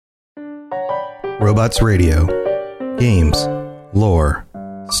Robots Radio. Games, lore,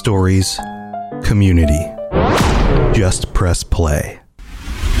 stories, community. Just press play.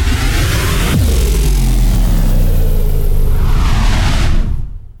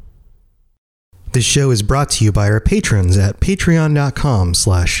 This show is brought to you by our patrons at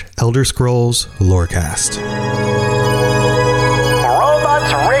patreon.com/Elder Scrolls Lorecast.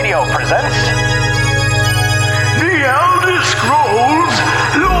 Robots Radio presents The Elder Scrolls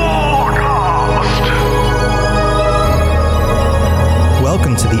Lorecast.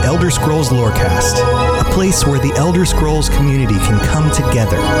 Welcome to the Elder Scrolls Lorecast, a place where the Elder Scrolls community can come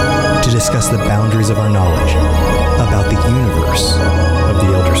together to discuss the boundaries of our knowledge about the universe of the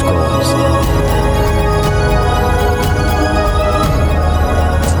Elder Scrolls.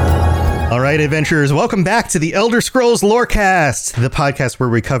 All right, adventurers, welcome back to the Elder Scrolls Lorecast, the podcast where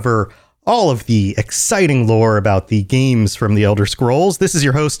we cover all of the exciting lore about the games from the Elder Scrolls. This is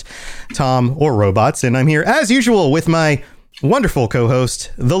your host, Tom, or Robots, and I'm here, as usual, with my wonderful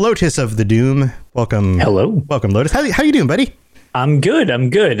co-host, the Lotus of the Doom. Welcome. Hello. Welcome, Lotus. How you doing, buddy? I'm good.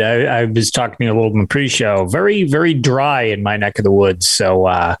 I was talking a little in the pre-show. Very, very dry in my neck of the woods. So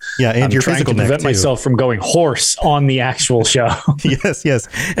yeah, and I'm your trying physical to prevent myself from going hoarse on the actual show. Yes.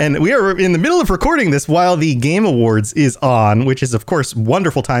 And we are in the middle of recording this while the Game Awards is on, which is, of course,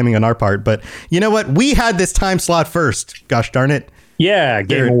 wonderful timing on our part. But you know what? We had this time slot first. Gosh darn it. Yeah,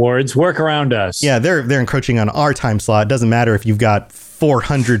 Game Awards, work around us. Yeah, they're encroaching on our time slot. It doesn't matter if you've got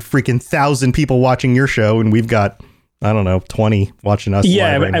 400 freaking thousand people watching your show and we've got, I don't know, 20 watching us.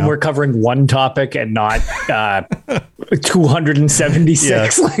 Yeah, live right and now. we're covering one topic and not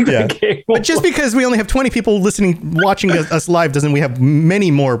 276. But just because we only have 20 people watching us live doesn't we have many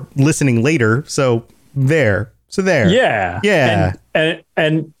more listening later. So there. Yeah.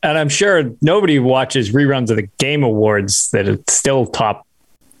 And I'm sure nobody watches reruns of the Game Awards that it's still top.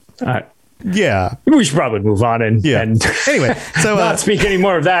 Yeah. We should probably move on and anyway, so not speak any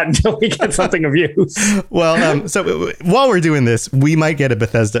more of that until we get something of use. Well, so while we're doing this, we might get a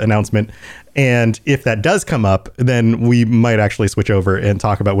Bethesda announcement. And if that does come up, then we might actually switch over and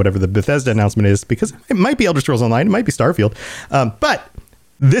talk about whatever the Bethesda announcement is, because it might be Elder Scrolls Online. It might be Starfield. But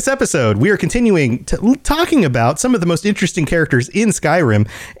this episode, we are continuing talking about some of the most interesting characters in Skyrim.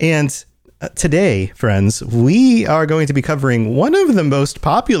 And today, friends, we are going to be covering one of the most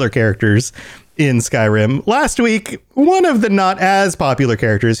popular characters in Skyrim. Last week, one of the not as popular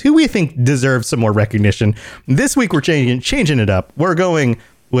characters who we think deserves some more recognition. This week, we're changing it up. We're going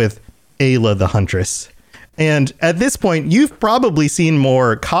with Ayla the Huntress. And at this point, you've probably seen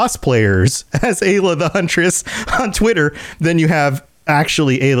more cosplayers as Ayla the Huntress on Twitter than you have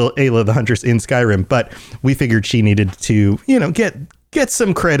actually Ayla the Huntress in Skyrim. But we figured she needed to, get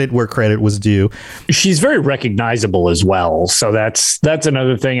some credit where credit was due. She's very recognizable as well. So that's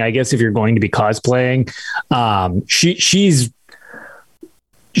another thing, I guess, if you're going to be cosplaying.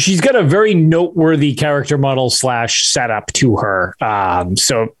 She's got a very noteworthy character model / setup to her.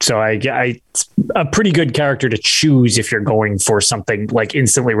 So it's a pretty good character to choose if you're going for something like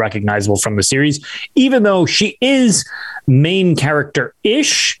instantly recognizable from the series, even though she is main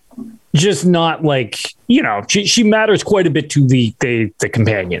character-ish. Just not like, she matters quite a bit to the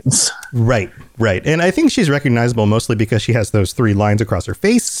companions. Right. And I think she's recognizable mostly because she has those 3 lines across her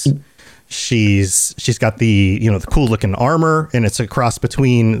face. She's got the, the cool looking armor, and it's a cross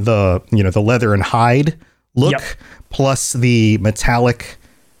between the leather and hide look, plus the metallic.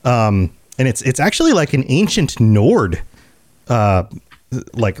 And it's actually like an ancient Nord,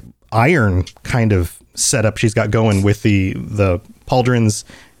 like iron kind of setup she's got going with the pauldrons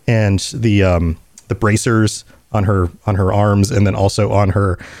and the bracers on her arms, and then also on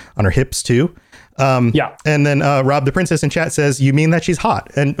her hips too. And then Rob the Princess in chat says, "You mean that she's hot?"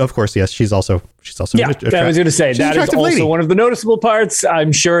 And of course, yes, she's also. Yeah, I was going to say that is also lady. One of the noticeable parts.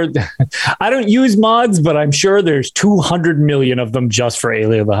 I'm sure I don't use mods, but I'm sure there's 200 million of them just for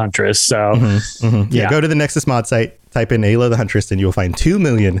Ayla the Huntress. So Yeah, go to the Nexus mod site, type in Ayla the Huntress, and you'll find 2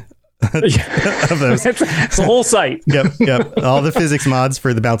 million. Of those. It's the whole site. Yep. All the physics mods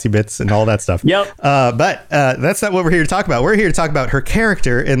for the bouncy bits and all that stuff. Yep. But that's not what we're here to talk about. We're here to talk about her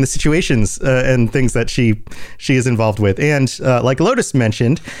character and the situations and things that she is involved with. And like Lotus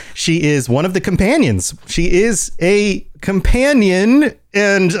mentioned, she is one of the companions. She is a companion.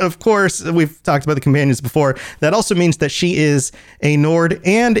 And of course, we've talked about the companions before. That also means that she is a Nord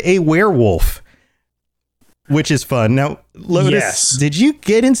and a werewolf, which is fun. Now, Lotus, Did you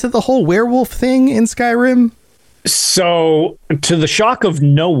get into the whole werewolf thing in Skyrim? So, to the shock of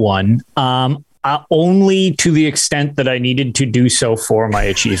no one, only to the extent that I needed to do so for my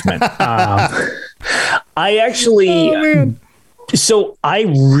achievement. I actually, so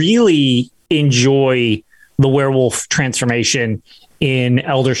I really enjoy the werewolf transformation in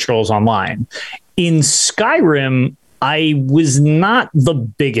Elder Scrolls Online. In Skyrim, I was not the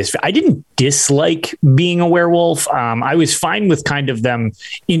biggest. I didn't dislike being a werewolf. I was fine with kind of them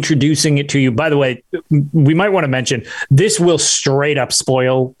introducing it to you. By the way, we might want to mention this will straight up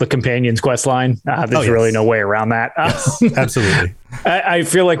spoil the companion's quest line. There's really no way around that. Yes, absolutely. I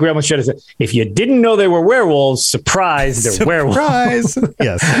feel like we almost should have said, if you didn't know they were werewolves, surprise, they're werewolves.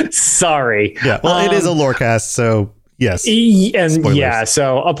 Yes. Sorry. Yeah. Well, it is a lore cast, so yes. And spoilers. Yeah,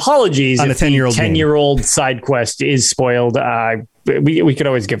 so apologies on if a 10-year-old 10-year-old side quest is spoiled. We could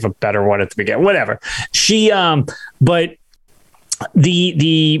always give a better one at the beginning. Whatever. But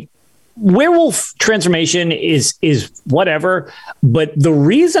the werewolf transformation is whatever. But the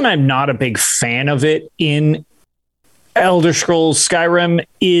reason I'm not a big fan of it in Elder Scrolls Skyrim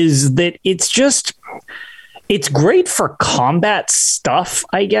is that it's great for combat stuff,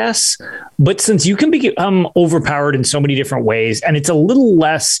 I guess. But since you can become overpowered in so many different ways, and it's a little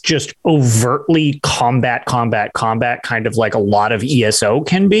less just overtly combat, kind of like a lot of ESO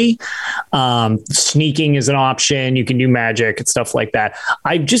can be. Sneaking is an option. You can do magic and stuff like that.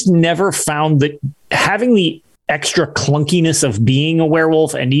 I've just never found that having the extra clunkiness of being a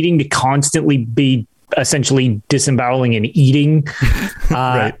werewolf and needing to constantly be essentially disemboweling and eating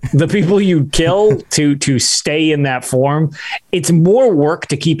the people you kill to stay in that form. It's more work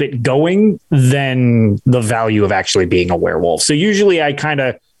to keep it going than the value of actually being a werewolf. So usually I kind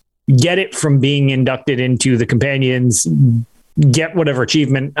of get it from being inducted into the companions, get whatever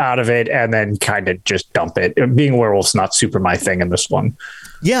achievement out of it, and then kind of just dump it. Being a werewolf's not super my thing in this one.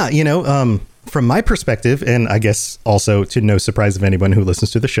 Yeah, from my perspective, and I guess also to no surprise of anyone who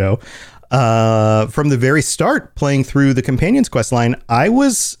listens to the show, from the very start playing through the Companion's quest line, I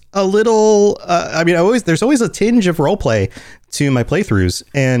was a little, there's always a tinge of roleplay to my playthroughs,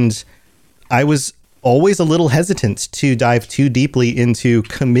 and I was always a little hesitant to dive too deeply into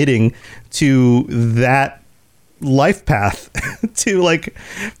committing to that life path to like,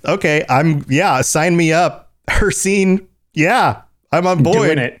 okay, sign me up. Hircine, yeah, I'm on board.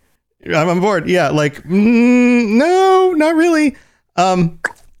 Doing it. I'm on board. Yeah. like, no, not really.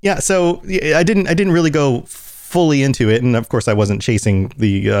 Yeah. So I didn't really go fully into it. And of course I wasn't chasing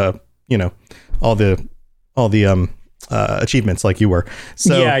the, all the achievements like you were.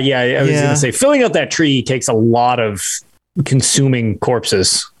 So yeah. I was going to say filling out that tree takes a lot of consuming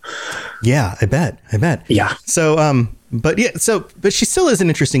corpses. Yeah, I bet. Yeah. So, but she still is an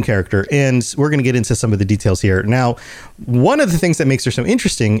interesting character, and we're going to get into some of the details here. Now, one of the things that makes her so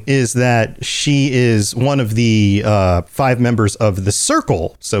interesting is that she is one of the 5 members of the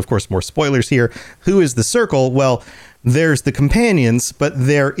Circle. So, of course, more spoilers here. Who is the Circle? Well, there's the Companions, but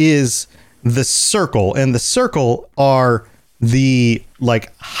there is the Circle, and the Circle are the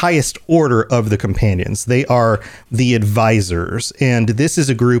highest order of the Companions. They are the advisors, and this is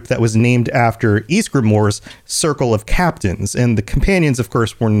a group that was named after Ysgramor's Circle of Captains, and the Companions, of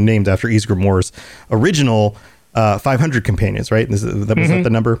course, were named after Ysgramor's original 500 companions, right? Was that the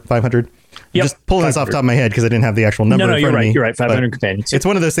number 500? Yep, just pulling 500. This off the top of my head because I didn't have the actual number in front of me. You're right. 500 companions. It's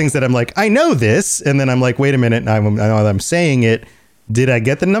one of those things that I'm like, I know this, and then I'm like, wait a minute, I'm saying it. Did I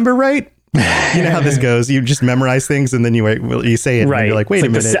get the number right? You know how this goes. You just memorize things and then you say it, right? And you're like, wait a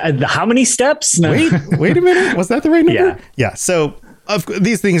minute. How many steps? No. Wait a minute. Was that the right number? Yeah. Yeah. So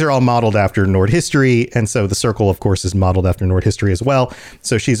these things are all modeled after Nord history, and so the Circle, of course, is modeled after Nord history as well.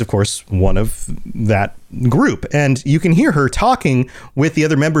 So she's, of course, one of that group, and you can hear her talking with the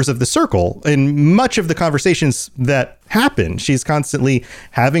other members of the Circle in much of the conversations that happen. She's constantly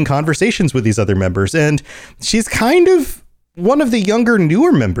having conversations with these other members, and she's kind of one of the younger,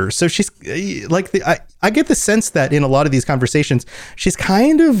 newer members. So she's like, I get the sense that in a lot of these conversations, she's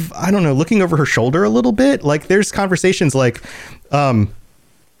kind of, I don't know, looking over her shoulder a little bit. Like there's conversations like,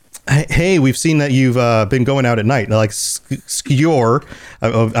 hey, we've seen that you've been going out at night. Like Skjor,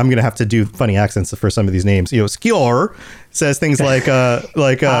 I'm going to have to do funny accents for some of these names. Skjor says things like,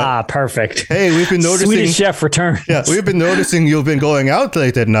 perfect. Hey, we've been noticing Swedish chef returns. Yeah, we've been noticing you've been going out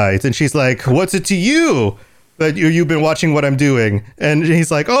late at night. And she's like, what's it to you that you've been watching what I'm doing? And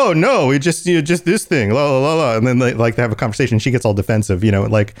he's like, oh no, we just this thing, la la la la. And then they have a conversation. She gets all defensive,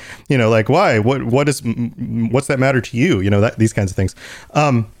 like why? What's that matter to you? These kinds of things.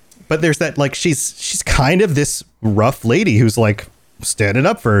 But there's that, like, she's kind of this rough lady who's like standing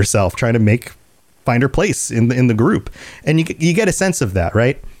up for herself, trying to find her place in the group, and you get a sense of that,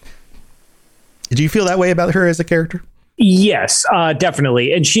 right? Do you feel that way about her as a character? Yes,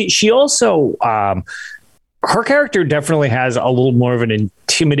 definitely. And she also. Her character definitely has a little more of an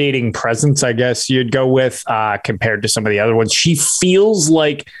intimidating presence, I guess you'd go with, compared to some of the other ones. She feels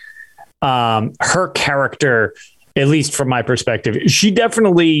like her character, at least from my perspective, she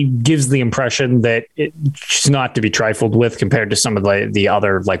definitely gives the impression that she's not to be trifled with compared to some of the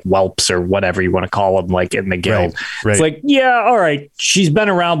other like whelps or whatever you want to call them, like in the guild. Right. It's like, yeah, all right, she's been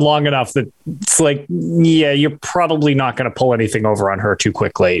around long enough that it's like, yeah, you're probably not going to pull anything over on her too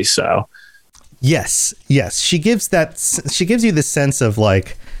quickly. So yes, she gives you this sense of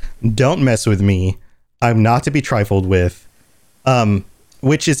like, don't mess with me. I'm not to be trifled with,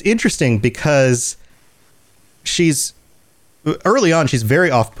 which is interesting because she's early on, she's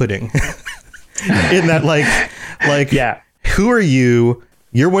very off-putting in that like, yeah, who are you?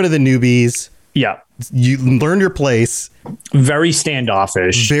 You're one of the newbies. Yeah. You learn your place. Very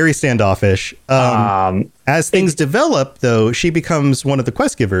standoffish. As things develop, though, she becomes one of the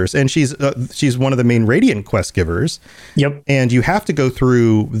quest givers, and she's one of the main Radiant quest givers. Yep. And you have to go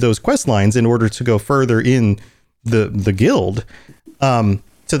through those quest lines in order to go further in the guild.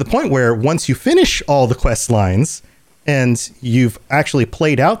 To the point where once you finish all the quest lines and you've actually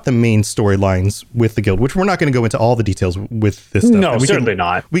played out the main storylines with the guild, which we're not going to go into all the details with this stuff. No, certainly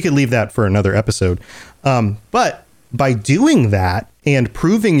not. We could leave that for another episode. But by doing that and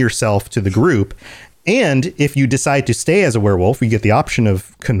proving yourself to the group, and if you decide to stay as a werewolf, you get the option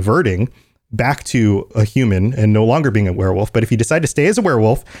of converting back to a human and no longer being a werewolf. But if you decide to stay as a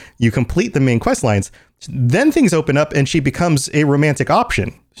werewolf, you complete the main quest lines, then things open up and she becomes a romantic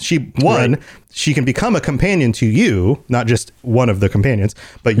option. She can become a companion to you, not just one of the companions,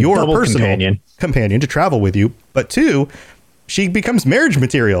 but your Double personal companion to travel with you. But two, she becomes marriage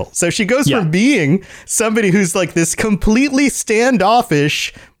material. So she goes from being somebody who's like this completely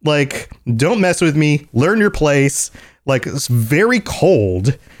standoffish, like, don't mess with me, learn your place, like it's very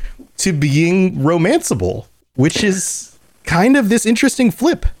cold, to being romanceable, which is kind of this interesting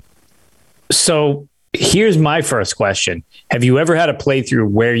flip. So here's my first question. Have you ever had a playthrough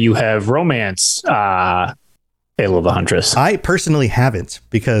where you have romance Ayla the Huntress? I personally haven't,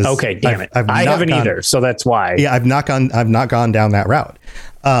 because I haven't either. So that's why. Yeah, I've not gone down that route.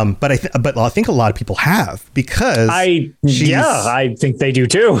 But I think a lot of people have, because I think they do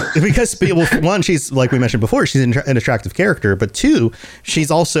too. Because, well, one, she's, like we mentioned before, she's an attractive character, but two,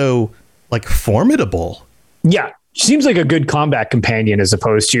 she's also like formidable. Yeah. She seems like a good combat companion as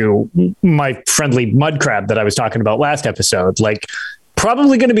opposed to my friendly mud crab that I was talking about last episode. Like,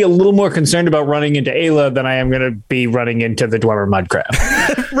 probably going to be a little more concerned about running into Ayla than I am going to be running into the Dwemer mud crab.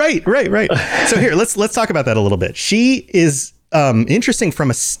 Right. So here, let's talk about that a little bit. She is interesting from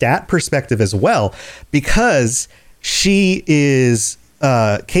a stat perspective as well, because she is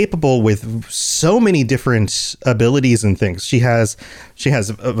capable with so many different abilities and things. She has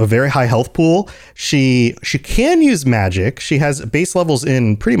a very high health pool. She can use magic. She has base levels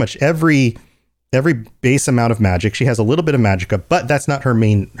in pretty much every base amount of magic. She has a little bit of magicka, but that's not her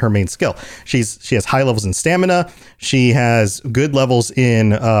main skill. She has high levels in stamina. She has good levels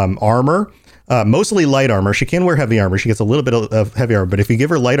in armor. Mostly light armor. She can wear heavy armor. She gets a little bit of heavy armor, but if you give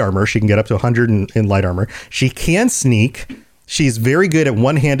her light armor, she can get up to 100 in light armor. She can sneak. She's very good at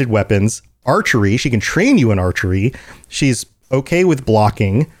one-handed weapons. Archery. She can train you in archery. She's okay with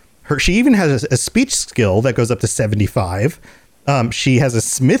blocking. She even has a speech skill that goes up to 75. She has a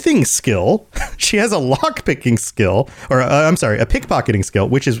smithing skill. She has a lock-picking skill, or a pickpocketing skill,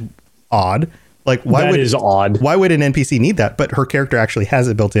 which is odd. Like, why is odd. Why would an NPC need that? But her character actually has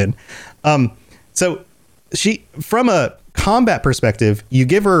it built in. So she, from a combat perspective, you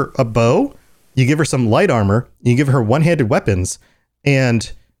give her a bow, you give her some light armor, you give her one-handed weapons,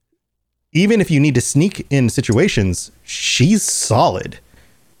 and even if you need to sneak in situations, she's solid.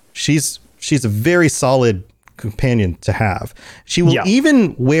 She's a very solid companion to have. She will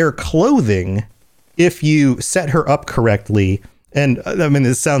even wear clothing if you set her up correctly. And I mean,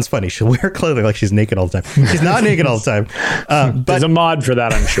 this sounds funny. She'll wear clothing like she's naked all the time. She's not naked all the time. But there's a mod for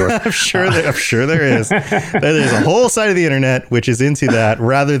that, I'm sure. I'm sure there is. There's a whole side of the internet which is into that,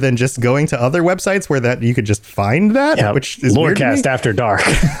 rather than just going to other websites where that you could just find that, which is Lorecast After Dark.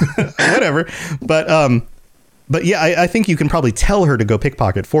 Whatever. But yeah, I think you can probably tell her to go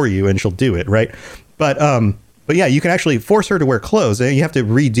pickpocket for you, and she'll do it, right? But yeah, you can actually force her to wear clothes. You have to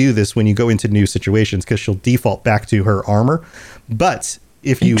redo this when you go into new situations, because she'll default back to her armor. But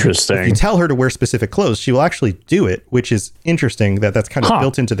if you tell her to wear specific clothes, she will actually do it, which is interesting. That's kind of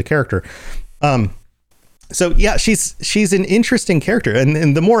built into the character. So yeah, she's an interesting character,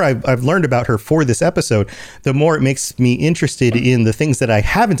 and the more I've learned about her for this episode, the more it makes me interested in the things that I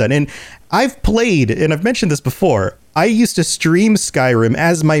haven't done. And I've played, and I've mentioned this before, I used to stream Skyrim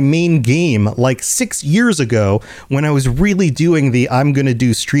as my main game like 6 years ago, when I was really doing I'm going to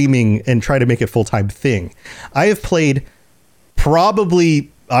do streaming and try to make it full-time thing. I have played probably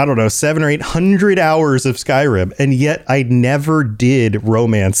I don't know, 700 or 800 hours of Skyrim, and yet I never did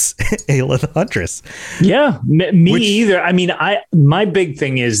romance Ayla the Huntress. Yeah, me either. I mean, my big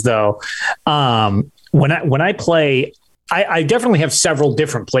thing is though, when I play, I definitely have several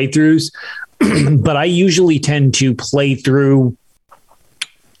different playthroughs, but I usually tend to play through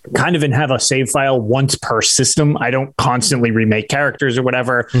kind of and have a save file once per system. I don't constantly remake characters or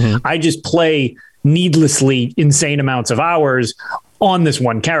whatever. I just play needlessly insane amounts of hours on this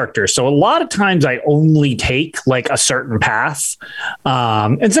one character. So a lot of times I only take like a certain path.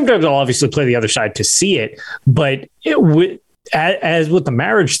 And sometimes I'll obviously play the other side to see it. But as with the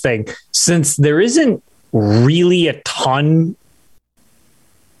marriage thing, since there isn't really a ton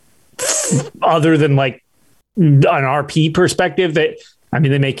other than like an RP perspective that, I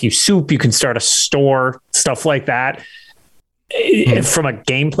mean, they make you soup, you can start a store, stuff like that. From a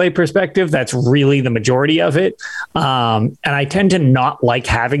gameplay perspective, that's really the majority of it. And I tend to not like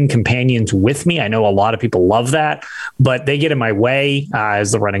having companions with me. I know a lot of people love that, but they get in my way,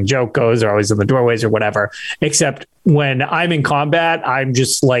 as the running joke goes. They're always in the doorways or whatever, except when I'm in combat, I'm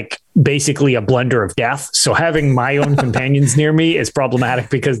just like basically a blender of death. So having my own companions near me is problematic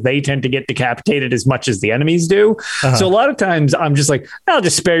because they tend to get decapitated as much as the enemies do. So a lot of times I'm just like, I'll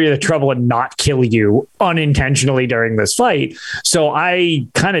just spare you the trouble and not kill you unintentionally during this fight. So I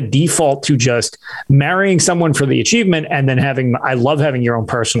kind of default to just marrying someone for the achievement, and then I love having your own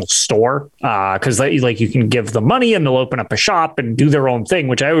personal store, because like you can give them money and they'll open up a shop and do their own thing,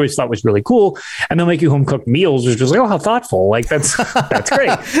 which I always thought was really cool. And they'll make you home cooked meals, which was like, oh, how thoughtful! Like that's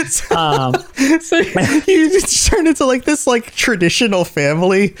great. So you just turn into like this like traditional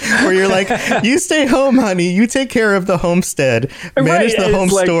family where you're like, you stay home, honey, you take care of the homestead, manage the home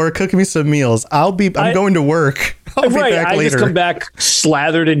store, cook me some meals. I'm going to work. I'll be back later. I just come back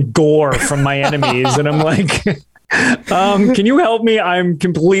slathered in gore from my enemies, and I'm like, can you help me? I'm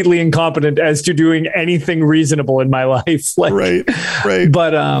completely incompetent as to doing anything reasonable in my life. Like, right.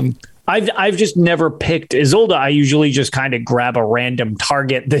 But I've just never picked Isolde. I usually just kind of grab a random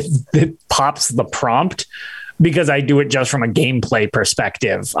target that pops the prompt, because I do it just from a gameplay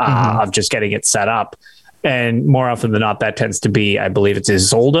perspective of just getting it set up. And more often than not, that tends to be, I believe it's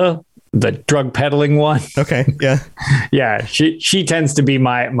Isolde, the drug peddling one. Okay. Yeah. Yeah. She tends to be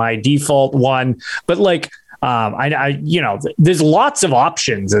my default one, but like, I there's lots of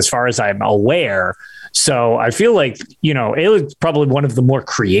options as far as I'm aware. So I feel like, Ayla's probably one of the more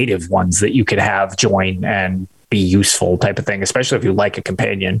creative ones that you could have join and be useful type of thing, especially if you like a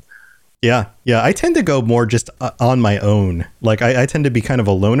companion. Yeah. I tend to go more just on my own. Like I tend to be kind of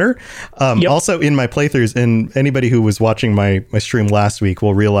a loner. Also in my playthroughs, and anybody who was watching my stream last week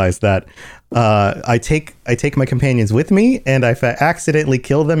will realize that I take my companions with me, and if I accidentally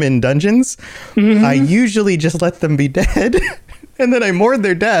kill them in dungeons, I usually just let them be dead, and then I mourn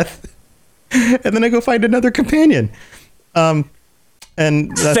their death, and then I go find another companion.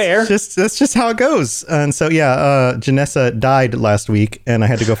 And that's just how it goes. And so, Janessa died last week, and I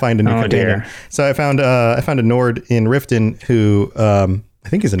had to go find a new companion. Dear. So I found a Nord in Riften who, I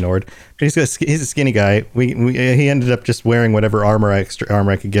think he's a Nord, but he's a skinny guy. He ended up just wearing whatever extra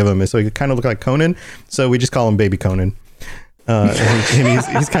armor I could give him. So he kind of looked like Conan. So we just call him Baby Conan. And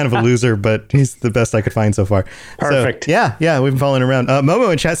he's kind of a loser, but he's the best I could find so far. Perfect. So, yeah, we've been following around.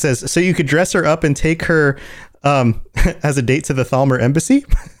 Momo in chat says, so you could dress her up and take her as a date to the Thalmor embassy.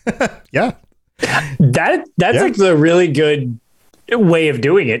 Yeah, that's like the really good way of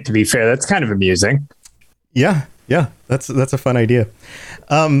doing it, to be fair. That's kind of amusing. Yeah, that's a fun idea.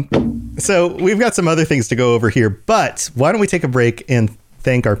 So we've got some other things to go over here, but why don't we take a break and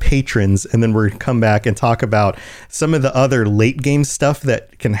thank our patrons, and then we're going to come back and talk about some of the other late game stuff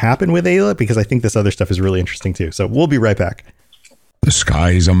that can happen with Ayla, because I think this other stuff is really interesting too. So we'll be right back. The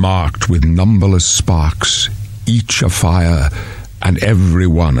skies are marked with numberless sparks, each a fire, and every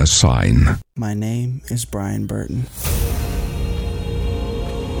one a sign. My name is Brian Burton.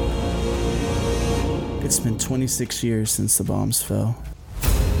 It's been 26 years since the bombs fell.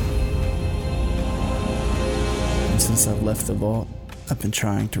 And since I've left the vault, I've been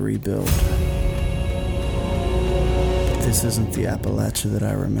trying to rebuild. But this isn't the Appalachia that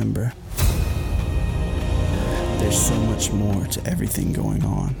I remember. There's so much more to everything going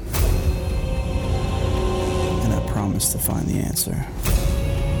on. And I promise to find the answer.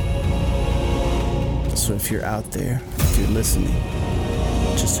 So if you're out there, if you're listening,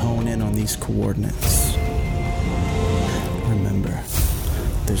 just hone in on these coordinates. Remember,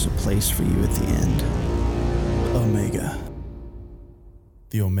 there's a place for you at the end. Omega.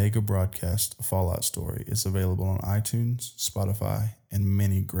 The Omega Broadcast Fallout Story is available on iTunes, Spotify, and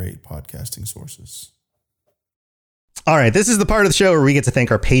many great podcasting sources. All right, this is the part of the show where we get to thank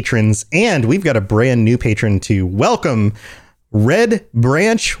our patrons, and we've got a brand new patron to welcome. Red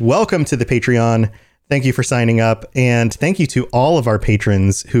Branch, welcome to the Patreon. Thank you for signing up, and thank you to all of our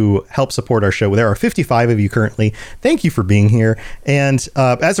patrons who help support our show. There are 55 of you currently. Thank you for being here. And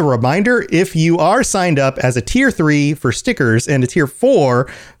as a reminder, if you are signed up as a tier 3 for stickers and a tier 4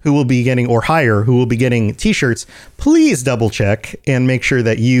 who will be getting, or higher, who will be getting t-shirts, please double check and make sure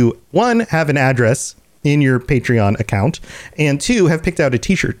that you, 1, have an address in your Patreon account, and 2, have picked out a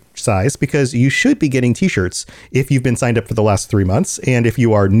t-shirt size, because you should be getting t-shirts if you've been signed up for the last 3 months. And if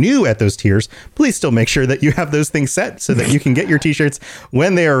you are new at those tiers, please still make sure that you have those things set so that you can get your t-shirts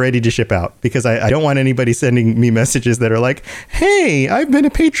when they are ready to ship out, because I don't want anybody sending me messages that are like, hey, I've been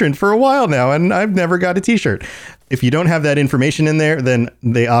a patron for a while now and I've never got a t-shirt. If you don't have that information in there, then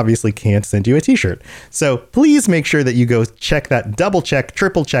they obviously can't send you a t-shirt. So please make sure that you go check that, double check,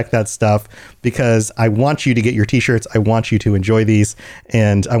 triple check that stuff, because I want you to get your t-shirts. I want you to enjoy these,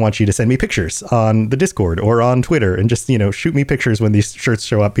 and I want you to send me pictures on the Discord or on Twitter, and just, shoot me pictures when these shirts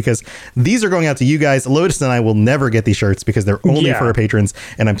show up, because these are going out to you guys. Lotus and I will never get these shirts because they're only for our patrons,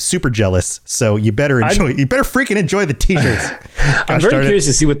 and I'm super jealous. So you better enjoy. You better freaking enjoy the t-shirts. I'm very curious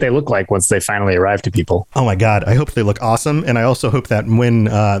to see what they look like once they finally arrive to people. Oh my God. I hope they look awesome. And I also hope that when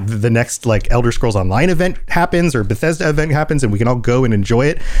the next Elder Scrolls Online event happens, or Bethesda event happens, and we can all go and enjoy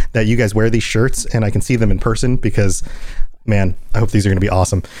it, that you guys wear these shirts and I can see them in person, because man, I hope these are going to be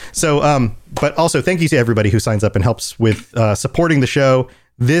awesome. So, but also thank you to everybody who signs up and helps with supporting the show.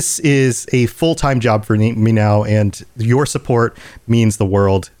 This is a full-time job for me now, and your support means the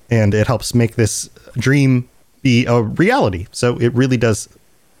world, and it helps make this dream be a reality. So it really does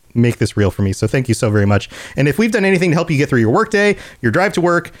make this real for me. So thank you so very much. And if we've done anything to help you get through your workday, your drive to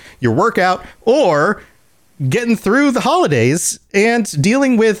work, your workout, or getting through the holidays and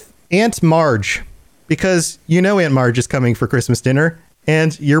dealing with Aunt Marge, because Aunt Marge is coming for Christmas dinner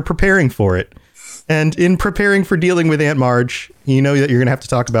and you're preparing for it. And in preparing for dealing with Aunt Marge, you know that you're going to have to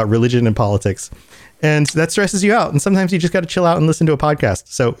talk about religion and politics. And that stresses you out. And sometimes you just got to chill out and listen to a podcast.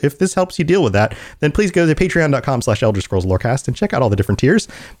 So if this helps you deal with that, then please go to patreon.com/Elder Scrolls Lorecast and check out all the different tiers,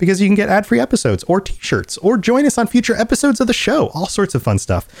 because you can get ad-free episodes or t-shirts or join us on future episodes of the show. All sorts of fun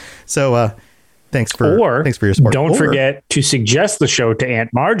stuff. So thanks for your support. Don't forget to suggest the show to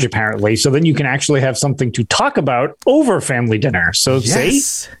Aunt Marge, apparently, so then you can actually have something to talk about over family dinner. So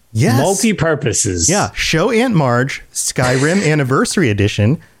yes. Multi-purposes. Yeah. Show Aunt Marge Skyrim Anniversary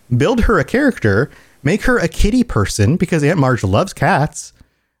Edition. Build her a character. Make her a kitty person, because Aunt Marge loves cats.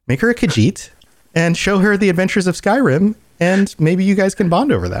 Make her a Khajiit and show her the adventures of Skyrim, and maybe you guys can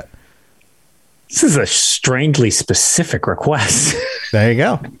bond over that. This is a strangely specific request. There you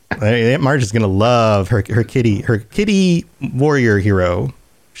go. Aunt Marge is going to love her kitty warrior hero.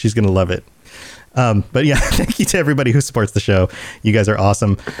 She's going to love it. But yeah, thank you to everybody who supports the show. You guys are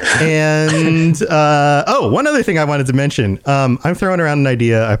awesome. And one other thing I wanted to mention. I'm throwing around an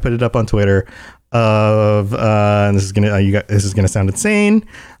idea. I put it up on Twitter of and this is gonna sound insane.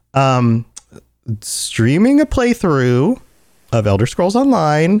 Streaming a playthrough of Elder Scrolls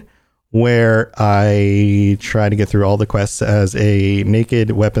Online, where I try to get through all the quests as a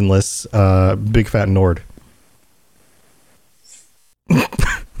naked, weaponless, big fat Nord.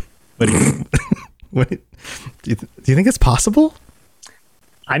 What do you think it's possible?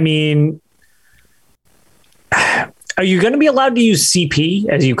 I mean, are you going to be allowed to use CP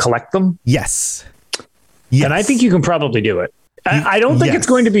as you collect them? Yes. And I think you can probably do it. I don't think it's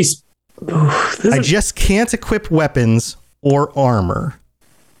going to be. I just can't equip weapons or armor.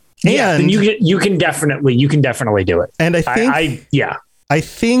 Yeah, and you can definitely do it. And I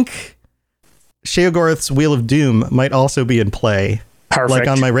think Sheogorath's Wheel of Doom might also be in play. Perfect. Like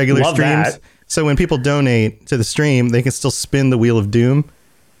on my regular Love streams. that. So when people donate to the stream, they can still spin the Wheel of Doom.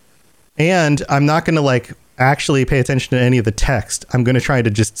 And I'm not going to actually pay attention to any of the text. I'm going to try to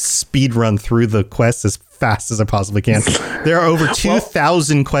just speed run through the quests as fast as I possibly can. There are over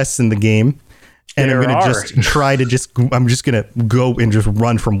 2,000 quests in the game. And I'm going to I'm just going to go and just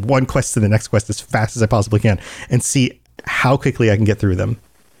run from one quest to the next quest as fast as I possibly can and see how quickly I can get through them.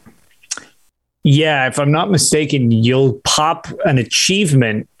 Yeah, if I'm not mistaken, you'll pop an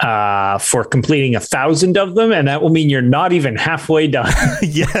achievement for completing 1,000 of them, and that will mean you're not even halfway done.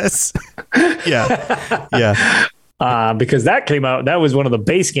 Yes. Yeah. Because that came out, that was one of the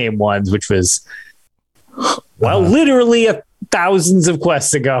base game ones, which was, literally thousands of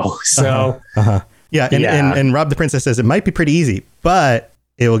quests ago. So, Yeah, and Rob the Princess says it might be pretty easy, but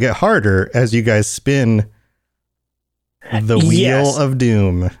it will get harder as you guys spin the Wheel of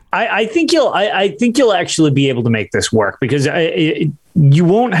Doom. I think you'll actually be able to make this work, because you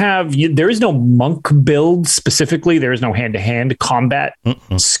won't have, there is no monk build specifically. There is no hand-to-hand combat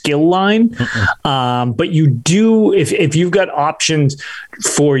skill line. But you do, if you've got options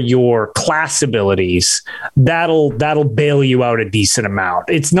for your class abilities, that'll bail you out a decent amount.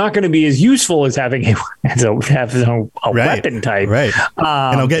 It's not going to be as useful as having a weapon type. Right.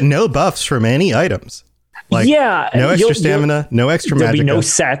 And I'll get no buffs from any items. Like, no extra stamina, no extra magic. There'll be no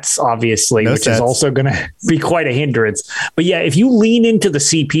sets, obviously, which sets. is also going to be quite a hindrance. But yeah, if you lean into the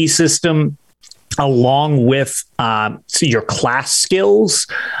CP system along with your class skills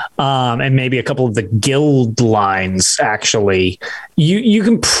and maybe a couple of the guild lines, actually, you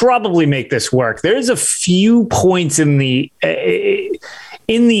can probably make this work. There's a few points in the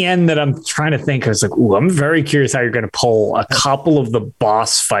end that I'm trying to think. I was like, I'm very curious how you're going to pull a couple of the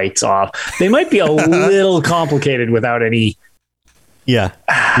boss fights off. They might be a little complicated without any. Yeah.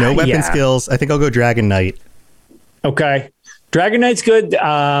 No weapon skills. I think I'll go Dragon Knight. Okay. Dragon Knight's good.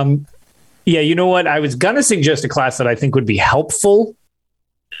 You know what? I was going to suggest a class that I think would be helpful.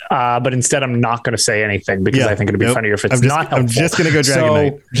 But instead, I'm not going to say anything because I think it'd be funnier if it's not helpful. I'm just going to go Dragon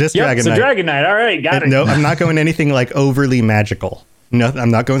Knight. Dragon Knight. Dragon Knight. All right. Got it. No, I'm not going anything like overly magical. No,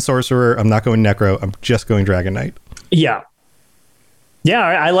 I'm not going Sorcerer. I'm not going Necro. I'm just going Dragon Knight. Yeah. Yeah,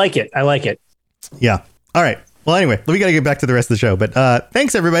 I like it. Yeah. All right. Well, anyway, we got to get back to the rest of the show. But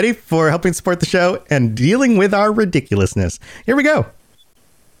thanks, everybody, for helping support the show and dealing with our ridiculousness. Here we go.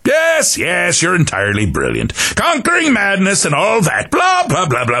 Yes, you're entirely brilliant. Conquering madness and all that. Blah, blah,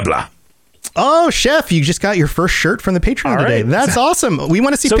 blah, blah, blah. Oh, Chef, you just got your first shirt from the Patreon today. Right. That's awesome. We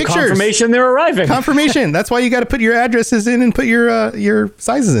want to see pictures. Confirmation they're arriving. Confirmation. That's why you got to put your addresses in and put your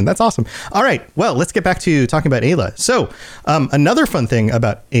sizes in. That's awesome. All right. Well, let's get back to talking about Ayla. So another fun thing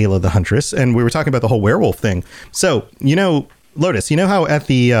about Ayla the Huntress, and we were talking about the whole werewolf thing. So, Lotus, you know how at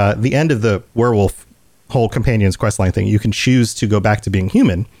the end of the werewolf whole companion's questline thing, you can choose to go back to being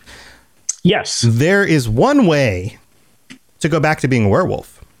human? Yes. There is one way to go back to being a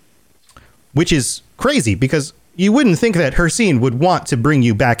werewolf, which is crazy because you wouldn't think that Hircine would want to bring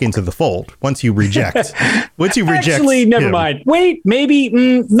you back into the fold once you reject. Actually, never mind. Wait, maybe.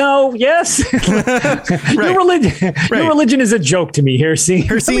 No. Yes. Your religion is a joke to me, Hircine.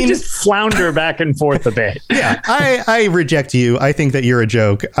 Let me just flounder back and forth a bit. Yeah, I reject you. I think that you're a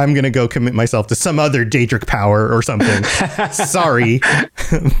joke. I'm going to go commit myself to some other Daedric power or something. Sorry.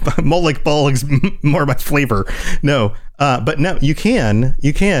 Moloch Bull is more my flavor. No. But no, you can,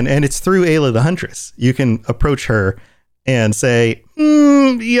 and it's through Ayla the Huntress. You can approach her and say,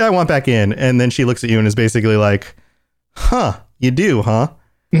 I want back in. And then she looks at you and is basically like, you do, huh?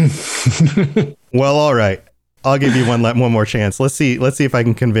 Well, all right. I'll give you one more chance. Let's see if I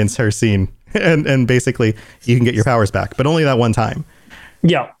can convince Hircine. And basically you can get your powers back, but only that one time.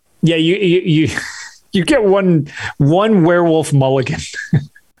 Yeah. Yeah. You get one werewolf mulligan.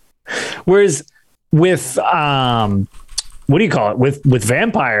 Whereas with, what do you call it? With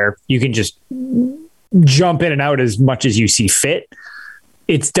vampire, you can just jump in and out as much as you see fit.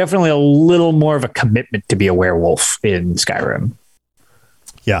 It's definitely a little more of a commitment to be a werewolf in Skyrim.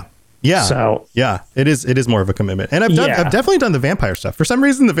 Yeah. Yeah. So yeah, it is more of a commitment. And I've definitely done the vampire stuff. For some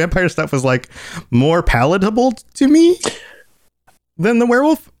reason, the vampire stuff was like more palatable to me than the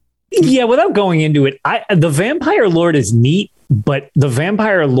werewolf. Yeah. Without going into it, the vampire lord is neat, but the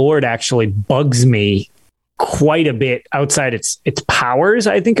vampire lord actually bugs me quite a bit outside its powers.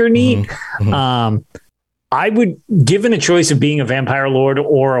 I think are neat. Mm-hmm. I would, given a choice of being a vampire lord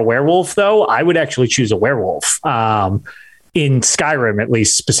or a werewolf, though, I would actually choose a werewolf. In Skyrim, at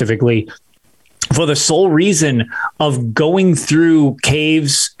least specifically, for the sole reason of going through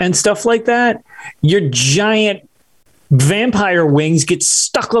caves and stuff like that. Your giant vampire wings get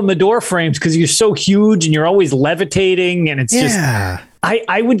stuck on the door frames because you're so huge and you're always levitating, and it's just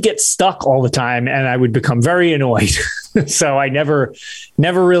I would get stuck all the time and I would become very annoyed. So I never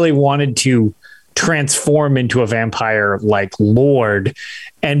really wanted to transform into a vampire like lord.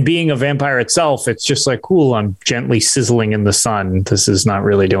 And being a vampire itself, it's just like, cool, I'm gently sizzling in the sun. This is not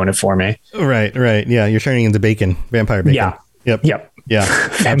really doing it for me. Right. Yeah, you're turning into bacon, vampire bacon. Yeah. Yep. Yeah.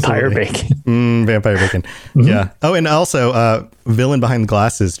 Vampire bacon. Vampire bacon. Mm-hmm. Yeah. Oh, and also, Villain Behind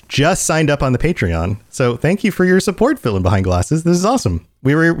Glasses just signed up on the Patreon. So thank you for your support, Villain Behind Glasses. This is awesome.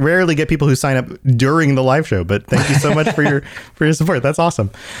 We rarely get people who sign up during the live show, but thank you so much for your support. That's awesome.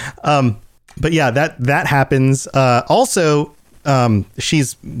 But yeah, that happens. Also,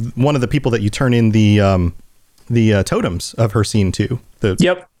 she's one of the people that you turn in the totems of Hircine to.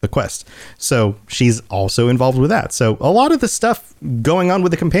 The quest. So she's also involved with that. So a lot of the stuff going on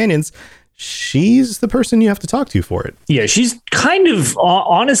with the companions, she's the person you have to talk to for it. Yeah, she's kind of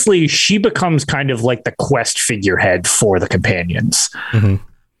honestly, she becomes kind of like the quest figurehead for the companions.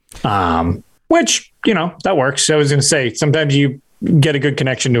 Which, you know, that works. I was going to say, sometimes you get a good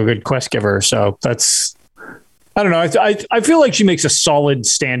connection to a good quest giver. So that's, I don't know. I feel like she makes a solid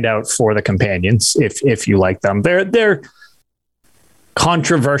standout for the companions. If you like them, they're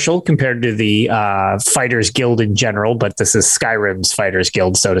controversial compared to the Fighters Guild in general, but this is Skyrim's Fighters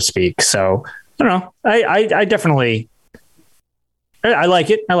Guild, so to speak. So I don't know. I definitely, I like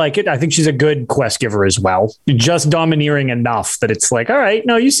it. I think she's a good quest giver as well. Just domineering enough that it's like, all right,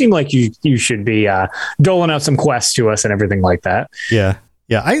 no, you seem like you should be doling out some quests to us and everything like that. Yeah.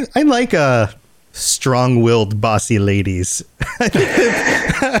 I like strong-willed, bossy ladies.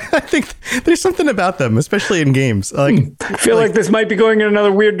 I think there's something about them, especially in games. Like, I feel like this might be going in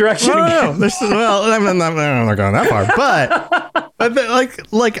another weird direction. No. Well, I'm not going that far,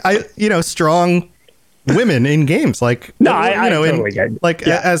 but strong women in games, like, no, I totally get it. Like,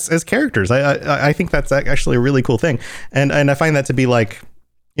 as characters, I think that's actually a really cool thing, and I find that to be like,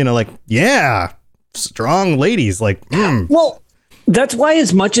 strong ladies, like, well, that's why,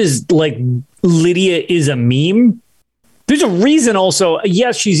 as much as like Lydia is a meme, there's a reason also.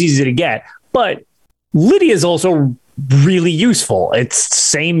 Yes, she's easy to get, but Lydia is also really useful. It's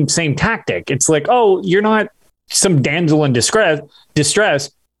same tactic. It's like, oh, you're not some damsel in distress.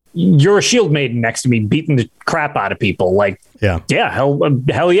 You're a shield maiden next to me beating the crap out of people. Like, hell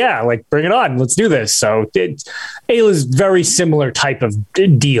yeah. Like, bring it on. Let's do this. So Ayla's very similar type of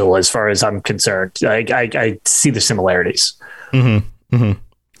deal as far as I'm concerned. I see the similarities. Yeah.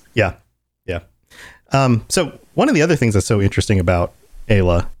 So one of the other things that's so interesting about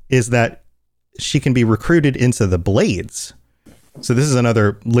Ayla is that she can be recruited into the Blades. So this is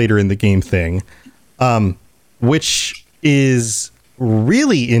another later in the game thing, which is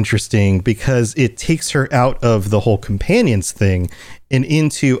really interesting because it takes her out of the whole companions thing and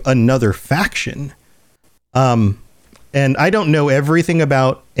into another faction. And I don't know everything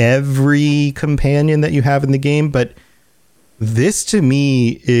about every companion that you have in the game, but this to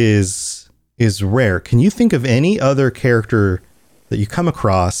me is rare. Can you think of any other character that you come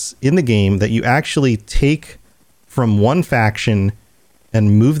across in the game that you actually take from one faction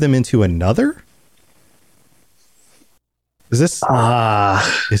and move them into another? Is this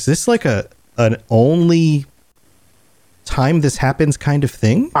like an only time this happens kind of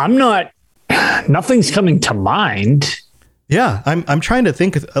thing? Nothing's coming to mind. Yeah, I'm trying to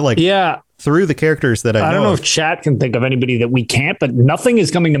think through the characters that I know. I don't know if chat can think of anybody that we can't, but nothing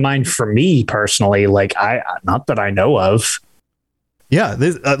is coming to mind for me personally. Like, not that I know of. Yeah,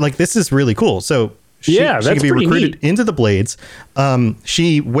 this is really cool. So she can be recruited into the Blades.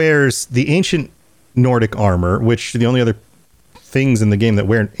 She wears the ancient Nordic armor, which the only other things in the game that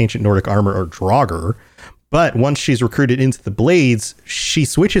wear ancient Nordic armor are Draugr. But once she's recruited into the Blades, she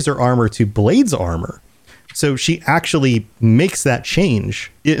switches her armor to Blades armor. So she actually makes that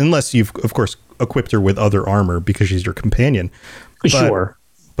change, unless you've, of course, equipped her with other armor because she's your companion. Sure.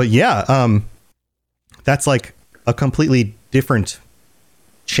 But yeah, that's like a completely different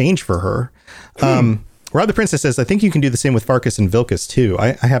change for her. Rob the Princess says, I think you can do the same with Farkas and Vilkas too.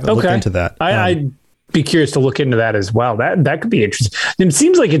 I haven't looked into that. I'd be curious to look into that as well. That could be interesting. And it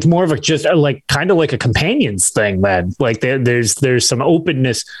seems like it's more of kind of like a companions thing, then. Like there's some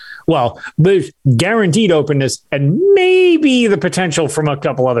openness. Well, there's guaranteed openness and maybe the potential from a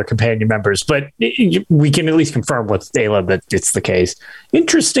couple other companion members, but we can at least confirm with Ayla that it's the case.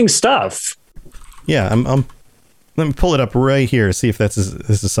 Interesting stuff. Yeah, let me pull it up right here. See if this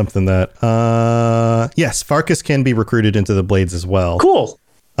is something that. Yes, Farkas can be recruited into the Blades as well. Cool.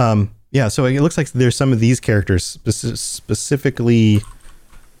 Yeah, so it looks like there's some of these characters, specifically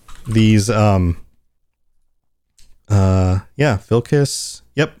these. Vilkas.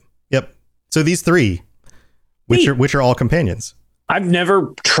 Yep. So these three, which are all companions. I've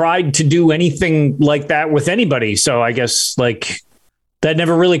never tried to do anything like that with anybody, so I guess like that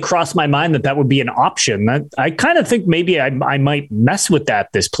never really crossed my mind that would be an option. That I kind of think maybe I might mess with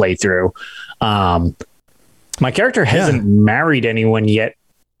that this playthrough. My character hasn't married anyone yet.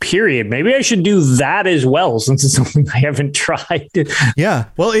 Period. Maybe I should do that as well, since it's something I haven't tried. Yeah.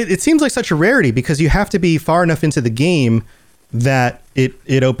 Well, it seems like such a rarity because you have to be far enough into the game that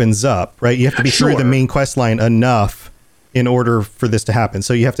it opens up, right? You have to be through the main quest line enough in order for this to happen.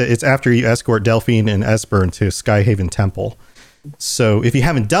 So it's after you escort Delphine and Esbern to Skyhaven Temple. So if you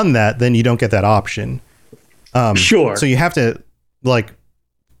haven't done that, then you don't get that option. Sure. So you have to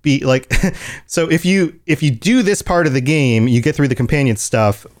be like, so if you do this part of the game, you get through the companion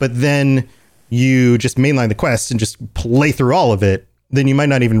stuff, but then you just mainline the quest and just play through all of it, then you might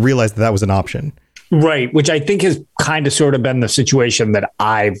not even realize that was an option. Right, which I think has kind of sort of been the situation that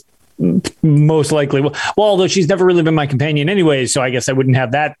I've most likely, well, although she's never really been my companion anyway, so I guess I wouldn't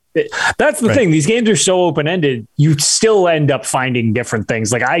have that. That's the thing. These games are so open-ended, you still end up finding different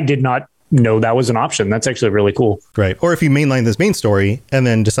things. Like, I did not know that was an option. That's actually really cool. Right. Or if you mainline this main story and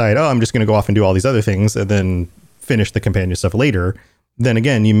then decide, I'm just going to go off and do all these other things and then finish the companion stuff later, then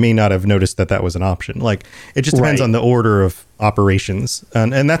again, you may not have noticed that was an option. Like, it just depends on the order of operations.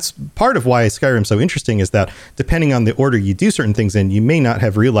 And that's part of why Skyrim's so interesting, is that depending on the order you do certain things in, you may not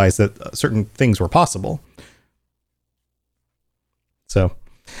have realized that certain things were possible. So,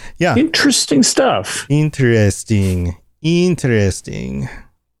 yeah. Interesting stuff. Interesting.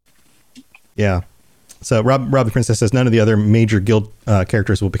 Yeah. So Rob the Princess says none of the other major guild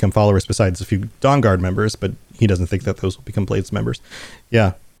characters will become followers besides a few Dawnguard members, but he doesn't think that those will become Blades members.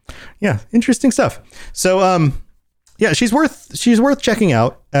 Yeah. Interesting stuff. So, she's worth checking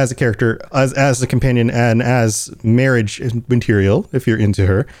out as a character, as a companion, and as marriage material if you're into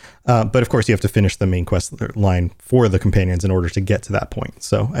her. But of course, you have to finish the main quest line for the companions in order to get to that point.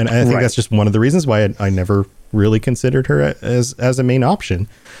 So, and I think that's just one of the reasons why I never really considered her as a main option.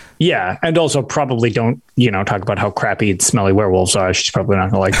 Yeah, and also probably don't, talk about how crappy and smelly werewolves are. She's probably not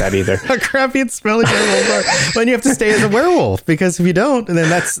going to like that either. How crappy and smelly werewolves are. When you have to stay as a werewolf, because if you don't, then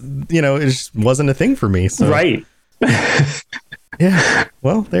that's, it just wasn't a thing for me. So. Right. Yeah.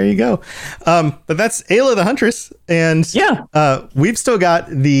 Well, there you go. But that's Ayla the Huntress. And we've still got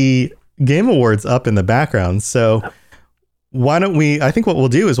the Game Awards up in the background. So why don't I think what we'll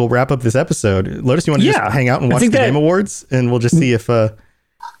do is we'll wrap up this episode. Lotus, you want to just hang out and watch the Game Awards, and we'll just see if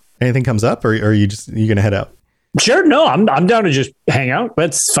anything comes up, or are you going to head out? Sure. No, I'm down to just hang out.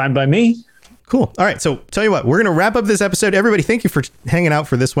 That's fine by me. Cool. All right. So tell you what, we're going to wrap up this episode. Everybody, thank you for hanging out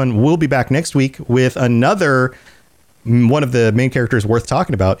for this one. We'll be back next week with another one of the main characters worth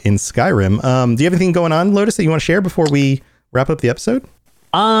talking about in Skyrim. Do you have anything going on, Lotus, that you want to share before we wrap up the episode?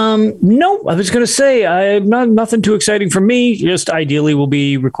 No, I was going to say, nothing too exciting for me. Just ideally we'll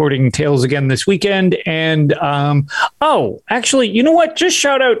be recording Tales again this weekend. And, actually, you know what? Just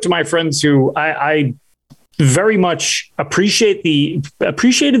shout out to my friends who I very much appreciated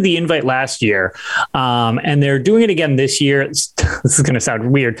the invite last year. And they're doing it again this year. This is going to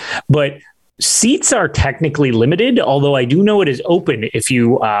sound weird, but seats are technically limited, although I do know it is open if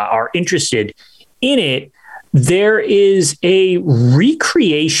you are interested in it. There is a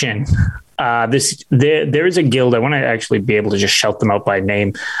recreation. There is a guild. I want to actually be able to just shout them out by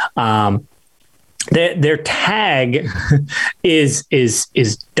name. Their tag is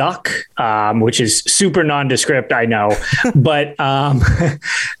duck, which is super nondescript, I know, but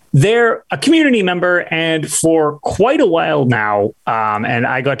they're a community member, and for quite a while now, and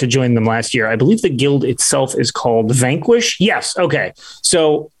I got to join them last year. I believe the guild itself is called Vanquish. Yes. Okay.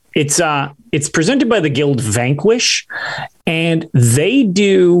 So it's presented by the guild Vanquish, and they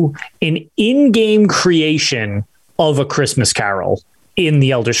do an in-game creation of A Christmas Carol in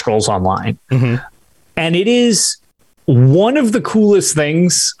the Elder Scrolls Online. Mm-hmm. And it is one of the coolest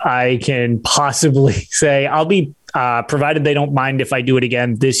things I can possibly say. I'll be provided they don't mind if I do it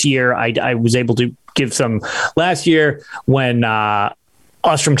again this year. I was able to give some last year when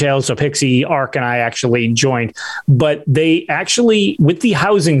us from Tales, so Pixie, Ark, and I actually joined. But they actually, with the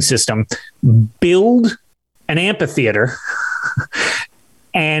housing system, build an amphitheater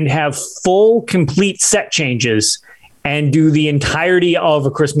and have full, complete set changes and do the entirety of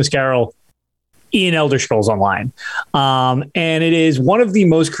A Christmas Carol in Elder Scrolls Online. And it is one of the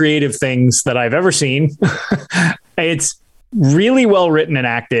most creative things that I've ever seen. It's really well written and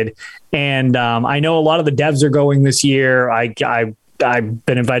acted. And I know a lot of the devs are going this year. I've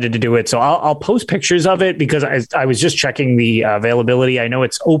been invited to do it. So I'll post pictures of it because I was just checking the availability. I know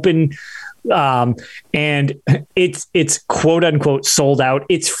it's open. And it's quote unquote sold out.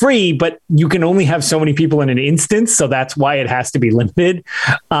 It's free, but you can only have so many people in an instance. So that's why it has to be limited.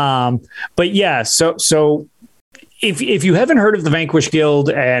 But yeah, so if you haven't heard of the Vanquish Guild,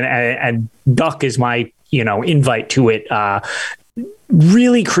 and Duck is my, invite to it,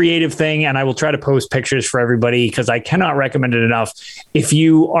 really creative thing. And I will try to post pictures for everybody because I cannot recommend it enough. If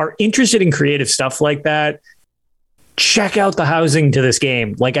you are interested in creative stuff like that, check out the housing to this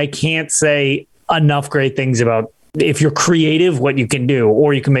game. Like, I can't say enough great things about, if you're creative, what you can do,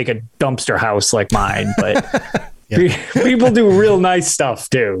 or you can make a dumpster house like mine, but people do real nice stuff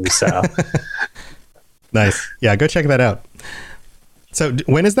too. So nice. Yeah. Go check that out. So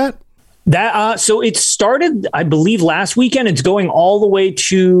when is that? So it started, I believe, last weekend. It's going all the way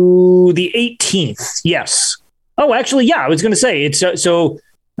to the 18th. Yes. Oh, actually, yeah, I was going to say it's so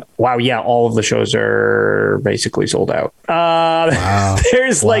Wow. Yeah. All of the shows are basically sold out.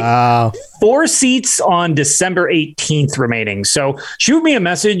 There's like 4 seats on December 18th remaining. So shoot me a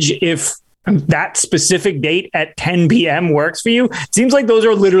message if that specific date at 10 p.m. works for you. It seems like those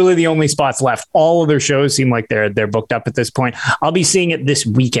are literally the only spots left. All of their shows seem like they're booked up at this point. I'll be seeing it this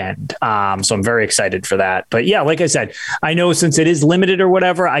weekend. So I'm very excited for that. But yeah, like I said, I know since it is limited or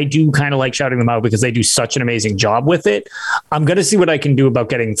whatever, I do kind of like shouting them out because they do such an amazing job with it. I'm going to see what I can do about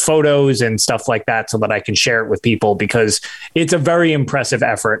getting photos and stuff like that so that I can share it with people, because it's a very impressive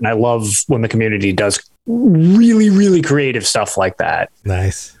effort. And I love when the community does really, really creative stuff like that.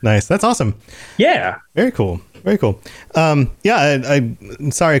 Nice. That's awesome. Yeah. Very cool. I'm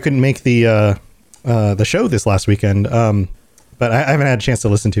sorry I couldn't make the show this last weekend. But I haven't had a chance to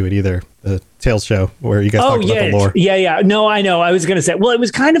listen to it either. The Tales show where you guys talked about the lore. Yeah. No, I know. I was going to say, well, it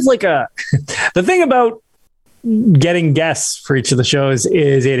was kind of like the thing about getting guests for each of the shows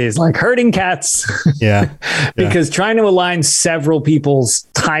is it is like herding cats. Yeah. Because trying to align several people's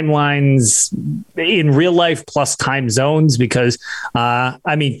timelines in real life plus time zones, because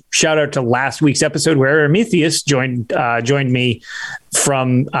shout out to last week's episode where Eremetheus joined me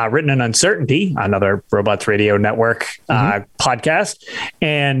from Written in Uncertainty, another Robots Radio Network podcast.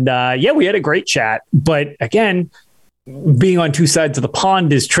 And we had a great chat. But again, being on two sides of the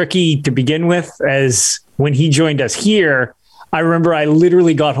pond is tricky to begin with, as when he joined us here, I remember I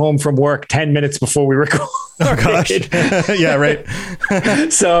literally got home from work 10 minutes before we recorded. Oh gosh. Yeah, right.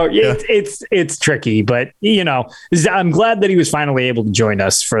 So it's tricky, but I'm glad that he was finally able to join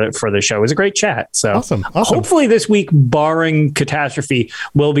us for the show. It was a great chat. So awesome. Hopefully this week, barring catastrophe,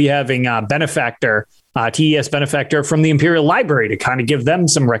 we'll be having Benefactor, TES Benefactor from the Imperial Library to kind of give them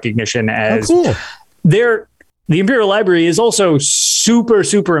some recognition, as the Imperial Library is also super,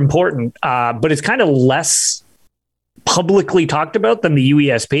 super important, but it's kind of less publicly talked about than the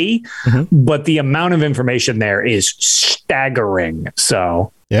UESP, but the amount of information there is staggering.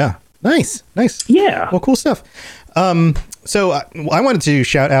 So yeah, nice. Yeah. Well, cool stuff. So I wanted to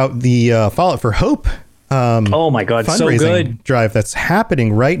shout out the Fallout for Hope. Oh my God, so good drive that's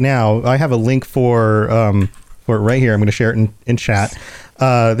happening right now. I have a link for it right here. I'm going to share it in chat.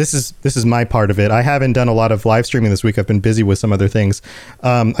 This is my part of it. I haven't done a lot of live streaming this week. I've been busy with some other things.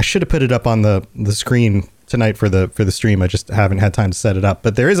 I should have put it up on the screen tonight for the stream. I just haven't had time to set it up,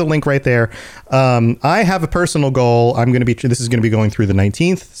 but there is a link right there. I have a personal goal. This is going to be going through the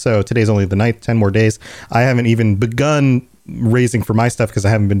 19th. So today's only the 9th, 10 more days. I haven't even begun raising for my stuff because I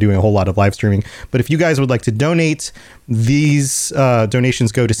haven't been doing a whole lot of live streaming. But if you guys would like to donate, these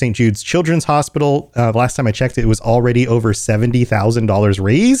donations go to St. Jude's Children's Hospital. Last time I checked, it was already over $70,000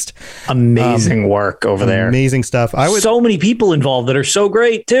 raised. Amazing work over there. Amazing stuff. So many people involved that are so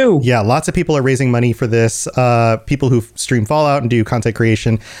great too. Yeah, lots of people are raising money for this. People who stream Fallout and do content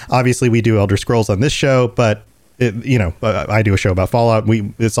creation. Obviously, we do Elder Scrolls on this show, but I do a show about Fallout.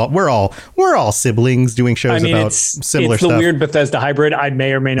 We're all siblings doing shows about similar stuff. It's the weird Bethesda hybrid. I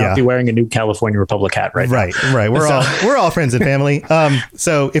may or may not be wearing a new California Republic hat right now. Right. We're all friends and family.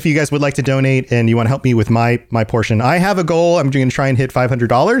 So if you guys would like to donate and you want to help me with my portion, I have a goal. I'm going to try and hit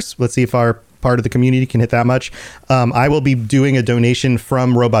 $500. Let's see if our part of the community can hit that much. I will be doing a donation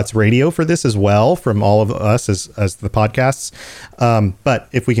from Robots Radio for this as well, from all of us as the podcasts. But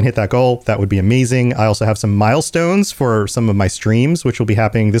if we can hit that goal, that would be amazing. I also have some milestones for some of my streams, which will be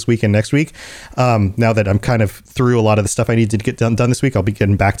happening this week and next week. Now that I'm kind of through a lot of the stuff I need to get done this week, I'll be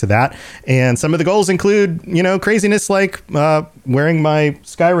getting back to that. And some of the goals include, craziness like wearing my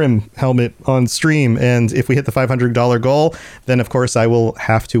Skyrim helmet on stream. And if we hit the $500 goal, then of course I will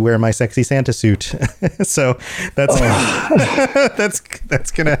have to wear my sexy Santa suit. So that's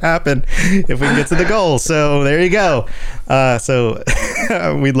gonna happen if we can get to the goal. So there you go. So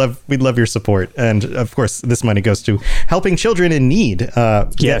we'd love your support, and of course this money goes to helping children in need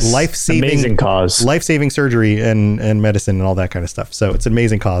get amazing cause, life-saving surgery and medicine and all that kind of stuff. So it's an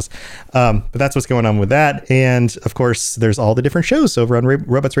amazing cause. But that's what's going on with that. And of course there's all the different shows over on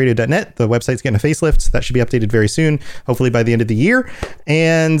robotsradio.net. The website's getting a facelift. That should be updated very soon, hopefully by the end of the year,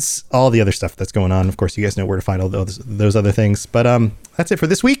 and all the other stuff that's going on. Of course, you guys know where to find all those other things. But that's it for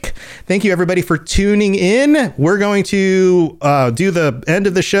this week. Thank you everybody for tuning in. We're going to do the end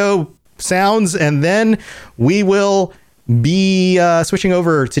of the show sounds, and then we will be switching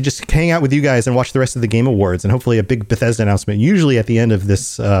over to just hang out with you guys and watch the rest of the Game Awards, and hopefully a big Bethesda announcement, usually at the end of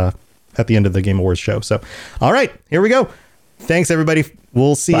this at the end of the Game Awards show. So all right, here we go. Thanks everybody.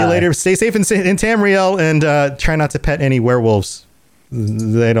 We'll see you later. Stay safe in Tamriel, and try not to pet any werewolves.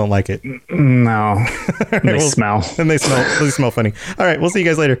 They don't like it. No. They smell. And they smell funny. All right, we'll see you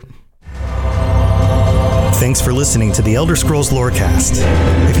guys later. Thanks for listening to the Elder Scrolls Lorecast.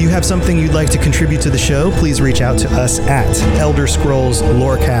 If you have something you'd like to contribute to the show, please reach out to us at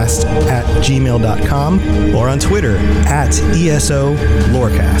elderscrollslorecast@gmail.com or on Twitter @ESO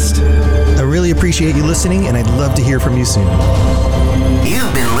Lorecast. I really appreciate you listening, and I'd love to hear from you soon.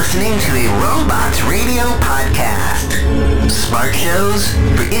 You've been listening to a Robots Radio podcast. Smart shows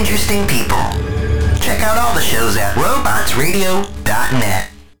for interesting people. Check out all the shows at robotsradio.net.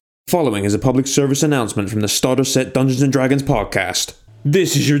 Following is a public service announcement from the Starter Set Dungeons & Dragons podcast.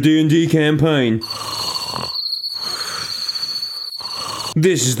 This is your D&D campaign.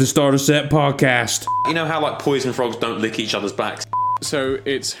 This is the Starter Set podcast. You know how like poison frogs don't lick each other's backs? So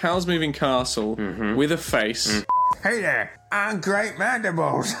it's Howl's Moving Castle with a face. Hey there, I'm Great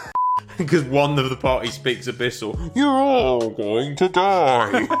Mandibles. Because one of the party speaks Abyssal. You're all going to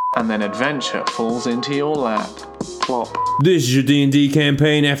die. And then adventure falls into your lap. Plop. This is your D&D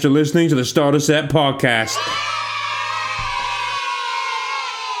campaign after listening to the Starter Set podcast.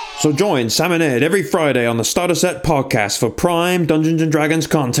 So join Sam and Ed every Friday on the Starter Set podcast for prime Dungeons & Dragons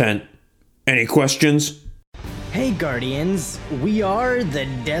content. Any questions? Hey Guardians, we are the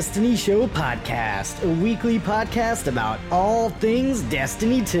Destiny Show Podcast, a weekly podcast about all things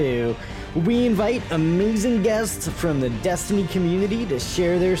Destiny 2. We invite amazing guests from the Destiny community to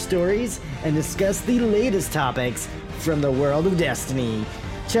share their stories and discuss the latest topics from the world of Destiny.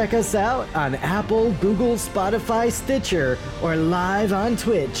 Check us out on Apple, Google, Spotify, Stitcher, or live on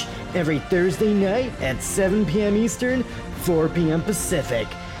Twitch every Thursday night at 7 p.m. Eastern, 4 p.m. Pacific.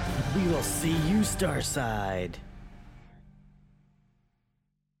 We will see you Starside.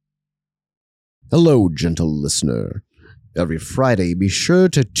 Hello, gentle listener. Every Friday, be sure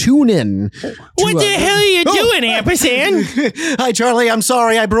to tune in. What the hell are you doing, Ampersand? Hi, Charlie. I'm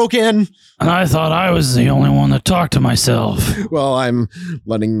sorry I broke in. I thought I was the only one that talked to myself. Well, I'm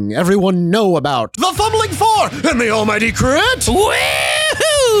letting everyone know about the Fumbling Four and the Almighty Crit.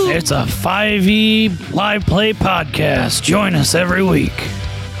 Woohoo! It's a 5e live play podcast. Join us every week.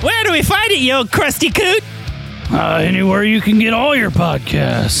 Where do we find it, you old crusty coot? Anywhere you can get all your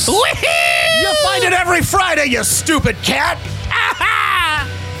podcasts. Woohoo! You find it every Friday, you stupid cat!